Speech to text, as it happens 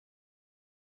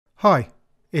Hi,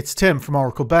 it's Tim from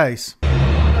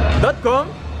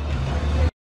ORACLE-BASE.com.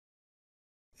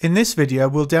 In this video,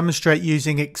 we'll demonstrate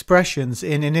using expressions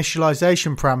in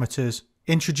initialization parameters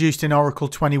introduced in Oracle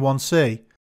 21c.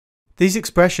 These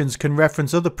expressions can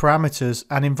reference other parameters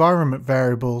and environment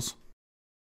variables.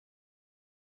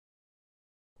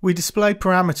 We display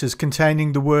parameters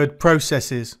containing the word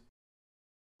processes.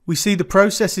 We see the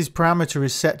processes parameter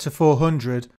is set to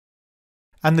 400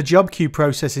 and the job queue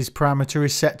processes parameter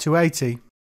is set to 80.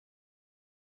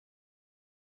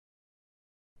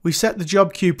 We set the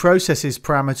job queue processes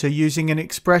parameter using an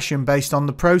expression based on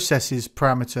the processes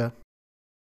parameter.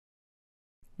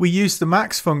 We use the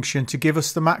max function to give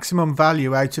us the maximum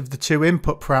value out of the two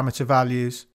input parameter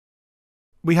values.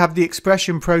 We have the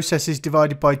expression processes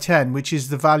divided by 10, which is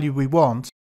the value we want,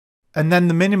 and then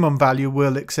the minimum value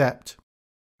we'll accept.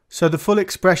 So the full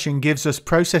expression gives us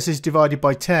processes divided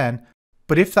by 10,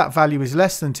 but if that value is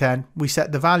less than 10, we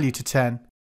set the value to 10.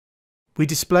 We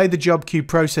display the job queue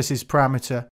processes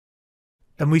parameter,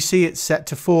 and we see it's set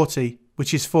to 40,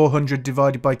 which is 400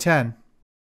 divided by 10.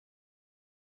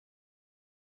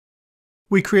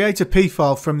 We create a P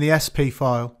file from the SP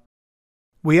file.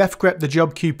 We fgrep the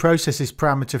job queue processes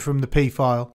parameter from the P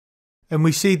file, and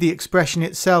we see the expression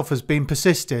itself has been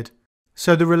persisted,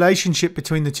 so the relationship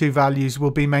between the two values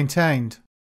will be maintained.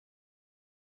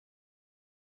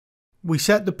 We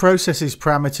set the processes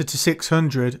parameter to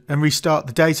 600 and restart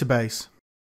the database.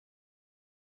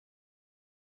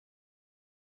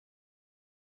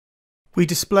 We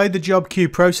display the job queue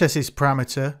processes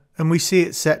parameter and we see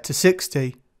it set to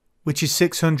 60, which is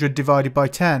 600 divided by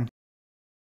 10.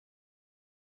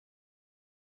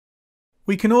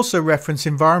 We can also reference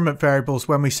environment variables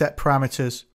when we set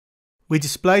parameters. We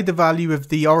display the value of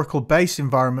the Oracle base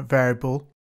environment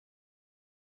variable.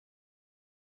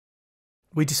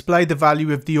 We display the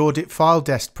value of the audit file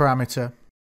dest parameter.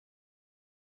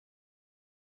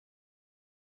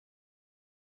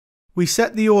 We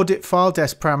set the audit file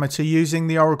dest parameter using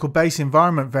the Oracle base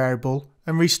environment variable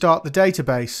and restart the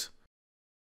database.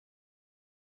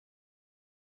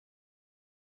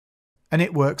 And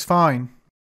it works fine.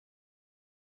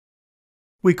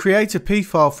 We create a P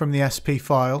file from the SP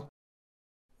file.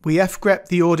 We fgrep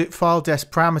the audit file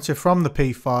dest parameter from the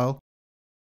P file,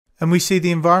 and we see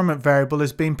the environment variable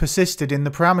has been persisted in the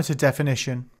parameter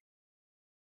definition.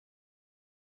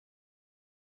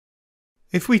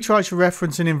 If we try to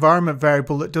reference an environment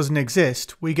variable that doesn't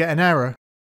exist, we get an error.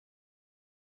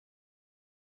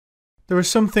 There are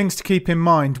some things to keep in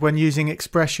mind when using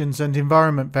expressions and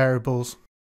environment variables.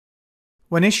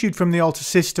 When issued from the alter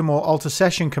system or alter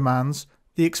session commands,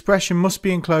 the expression must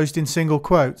be enclosed in single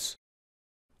quotes.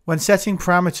 When setting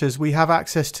parameters, we have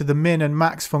access to the min and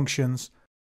max functions.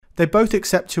 They both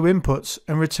accept two inputs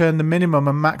and return the minimum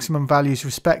and maximum values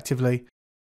respectively.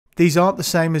 These aren't the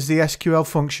same as the SQL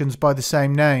functions by the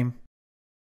same name.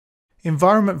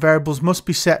 Environment variables must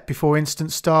be set before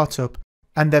instance startup,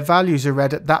 and their values are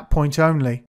read at that point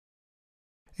only.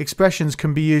 Expressions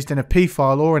can be used in a P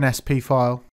file or an SP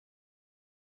file.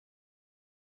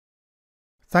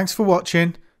 Thanks for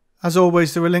watching. As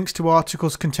always, there are links to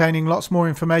articles containing lots more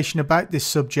information about this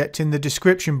subject in the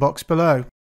description box below.